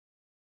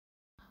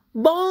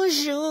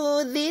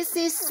Bonjour, this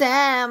is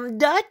Sam,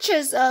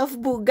 Duchess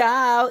of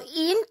Bugao,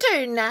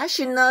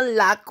 International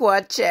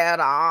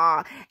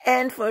Lakwachera.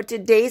 And for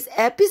today's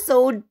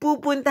episode,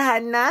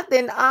 pupuntahan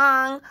natin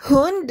ang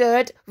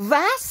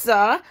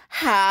Hundertwasser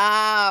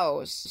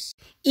House.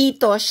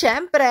 Ito,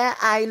 syempre,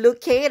 ay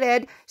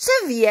located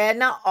sa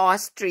Vienna,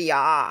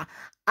 Austria.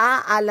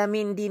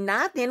 Aalamin din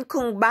natin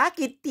kung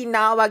bakit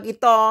tinawag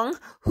itong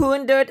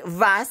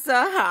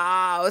Hundertwasser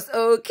House.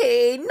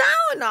 Okay,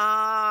 now na!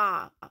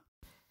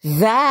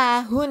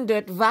 The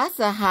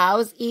Hundertwasser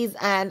House is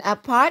an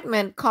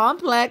apartment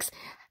complex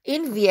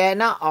in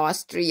Vienna,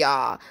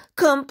 Austria,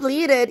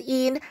 completed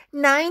in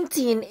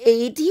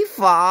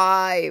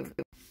 1985.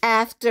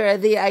 After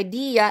the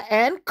idea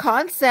and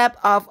concept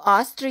of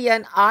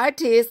Austrian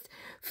artist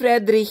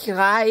Friedrich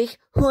Reich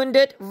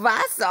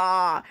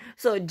Hundertwasser.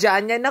 So,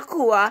 dyan niya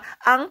nakuha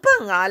ang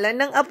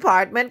pangalan ng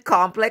apartment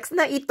complex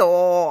na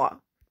ito.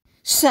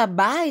 Sa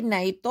bahay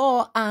na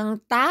ito,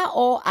 ang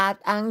tao at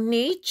ang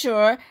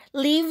nature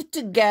live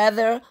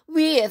together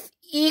with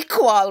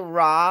equal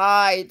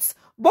rights.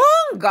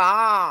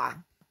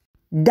 Bongga!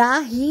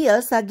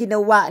 Dahil sa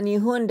ginawa ni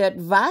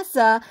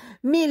Hundertwasser,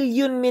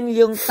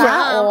 milyon-milyong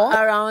tao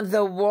around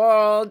the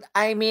world,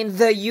 I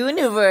mean the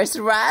universe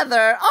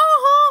rather,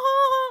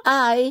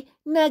 ay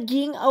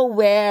naging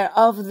aware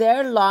of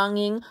their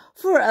longing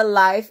for a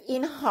life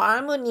in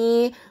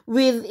harmony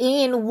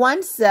within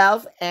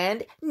oneself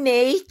and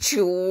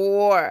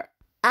nature.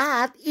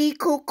 At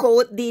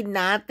i-quote din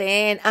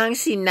natin ang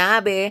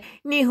sinabi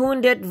ni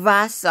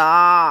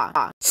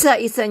Hundertwasser sa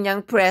isa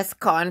niyang press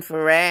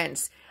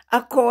conference.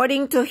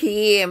 According to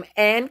him,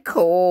 and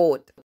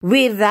quote,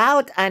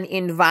 "Without an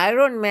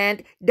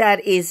environment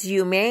that is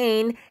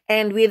humane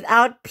and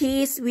without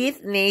peace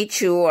with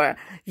nature,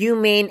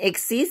 humane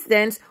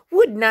existence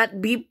would not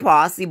be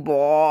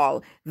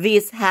possible.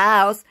 This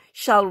house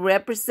shall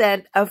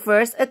represent a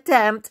first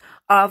attempt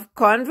of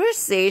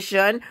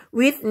conversation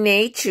with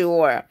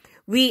nature.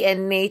 We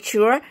and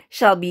nature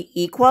shall be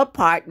equal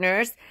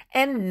partners,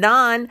 and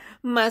none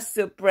must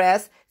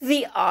suppress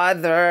the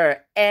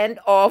other." End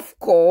of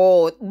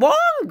quote.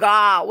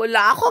 Bongga!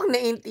 Wala akong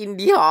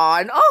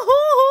naintindihan.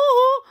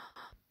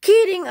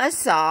 Kidding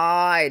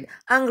aside,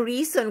 ang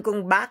reason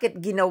kung bakit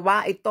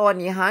ginawa ito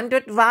ni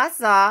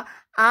Hundertwasser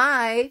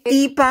ay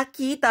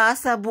ipakita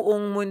sa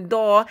buong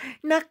mundo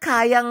na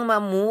kayang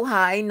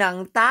mamuhay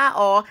ng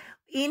tao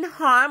in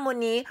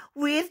harmony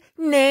with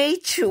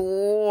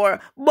nature.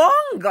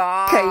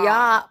 Bongga!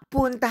 Kaya,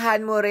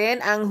 puntahan mo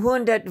rin ang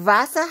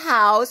Hundertwasser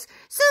House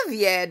sa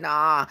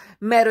Vienna.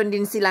 Meron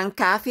din silang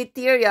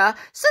cafeteria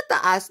sa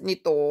taas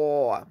nito.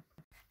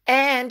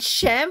 And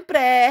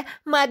syempre,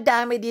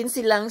 madami din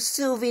silang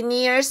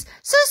souvenirs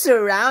sa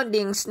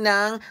surroundings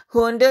ng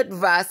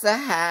Hundertwasser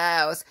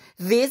House.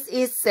 This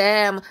is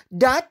Sam,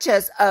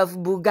 Duchess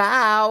of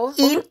Bugao,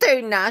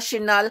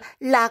 International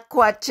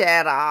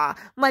Lakwachera.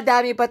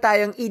 Madami pa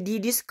tayong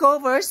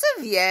i-discover sa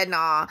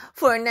Vienna.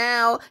 For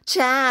now,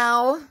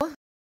 ciao!